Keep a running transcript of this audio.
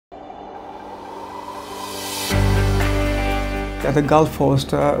At the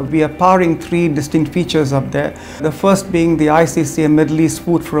GulfHost, we are powering three distinct features up there. The first being the ICCA Middle East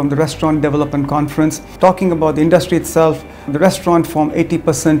Food Forum, the Restaurant Development Conference, talking about the industry itself. The restaurant form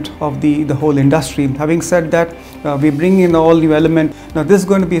 80% of the whole industry. Having said that, we bring in all new element. Now this is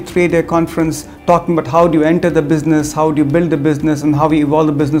going to be a 3-day conference talking about how do you enter the business, how do you build the business, and how we evolve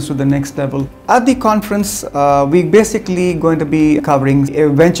the business to the next level. At the conference, we basically going to be covering a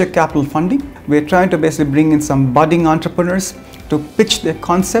venture capital funding. We're trying to basically bring in some budding entrepreneurs to pitch their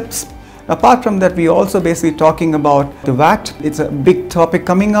concepts. Apart from that, we're also basically talking about the VAT. It's a big topic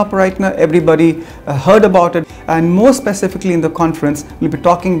coming up right now. Everybody heard about it. And more specifically in the conference, we'll be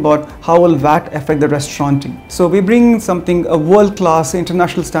talking about how will VAT affect the restauranting. So we bring something, a world-class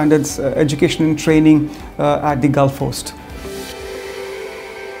international standards education and training at the GulfHost.